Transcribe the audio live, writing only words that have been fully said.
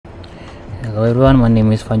Hello everyone, my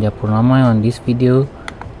name is Fajar Purnama. On this video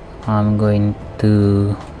I'm going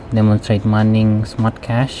to demonstrate mining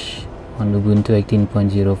SmartCash on Ubuntu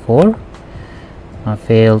 18.04. I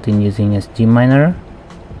failed in using ccminer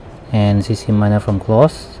and ccminer from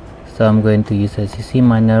close, so I'm going to use a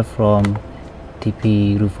ccminer from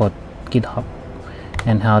tp-root github,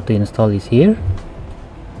 and how to install is here.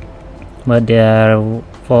 But there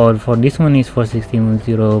for this one is for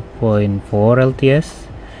 16.0.4 LTS.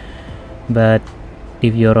 But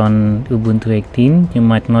if you're on Ubuntu 18, you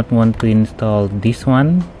might not want to install this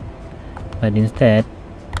one, but instead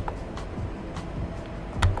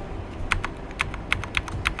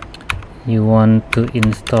you want to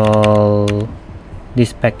install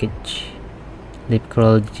this package,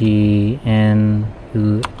 libcurl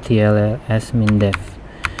gnutls-mindev,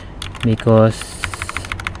 because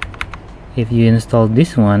if you install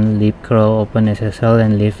this one, libcurl openssl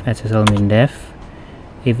and libssl-mindev,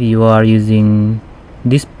 if you are using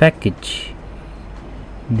this package,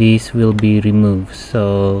 this will be removed,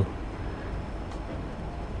 so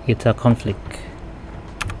it's a conflict.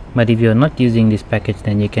 But if you're not using this package,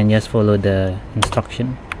 then you can just follow the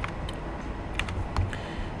instruction.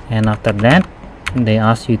 And after that, they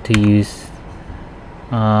ask you to use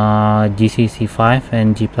GCC 5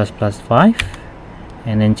 and G++ 5,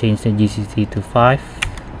 and then change the GCC to 5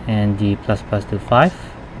 and G++ to 5,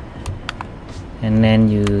 and then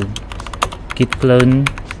you git clone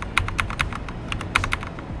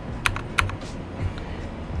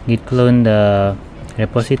the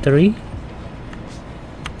repository.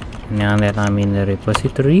 Now that I'm in the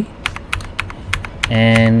repository,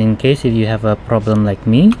 and in case if you have a problem like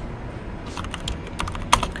me,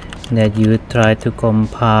 that you try to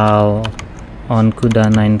compile on CUDA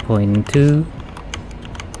 9.2,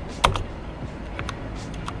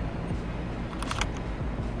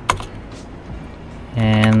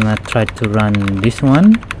 and I tried to run this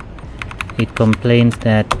one, it complains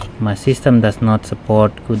that my system does not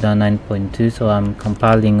support CUDA 9.2, so I'm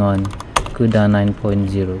compiling on CUDA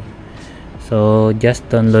 9.0. So just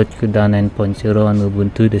download CUDA 9.0 on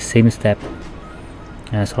Ubuntu, the same step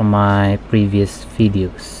as on my previous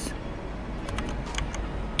videos.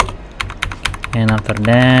 And after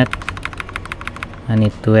that, I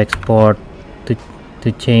need to export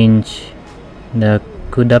to change the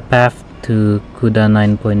CUDA path to CUDA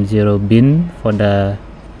 9.0 bin for the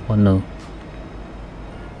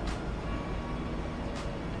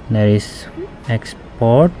there is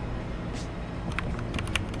export.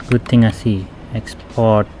 Good thing I see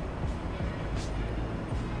export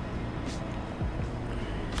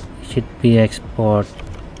should be export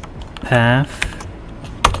path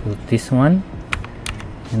to this one,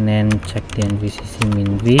 and then check the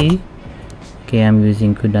nvcc-min-v. Okay, I'm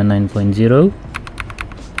using CUDA 9.0,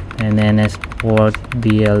 and then export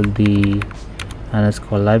bld_library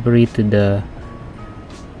to the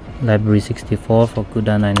library 64 for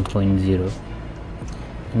CUDA 9.0,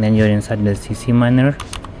 and then you're inside the ccminer.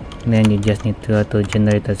 Then you just need to auto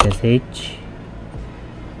generate SSH,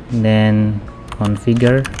 then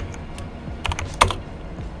configure,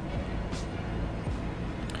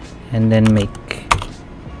 and then make.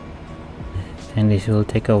 And this will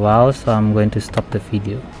take a while, so I'm going to stop the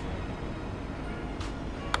video.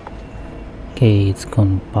 Okay, it's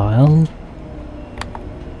compiled.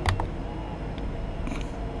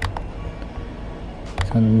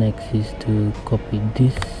 So next is to copy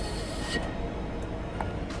this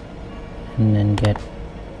and then get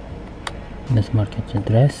the SmartCash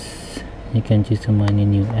address. You can choose to mine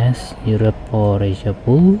in US, Europe or Asia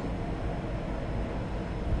pool.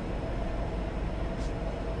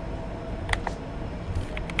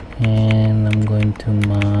 And I'm going to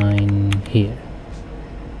mine here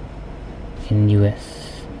in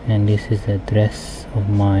US, and this is the address of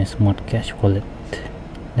my SmartCash wallet.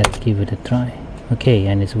 Let's give it a try. Okay,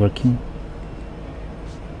 and it's working.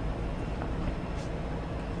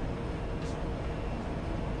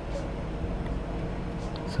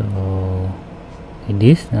 So it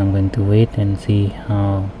is. I'm going to wait and see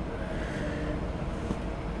how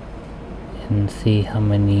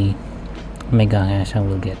many mega hash I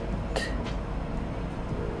will get.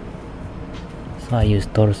 So I use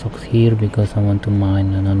Tor socks here because I want to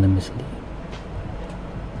mine anonymously.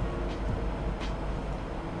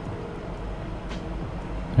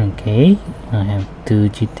 Okay, I have 2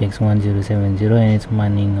 GTX 1070 and it's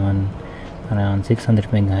mining on around 600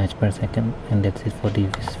 megahash per second. And that's it for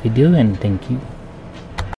this video, and thank you.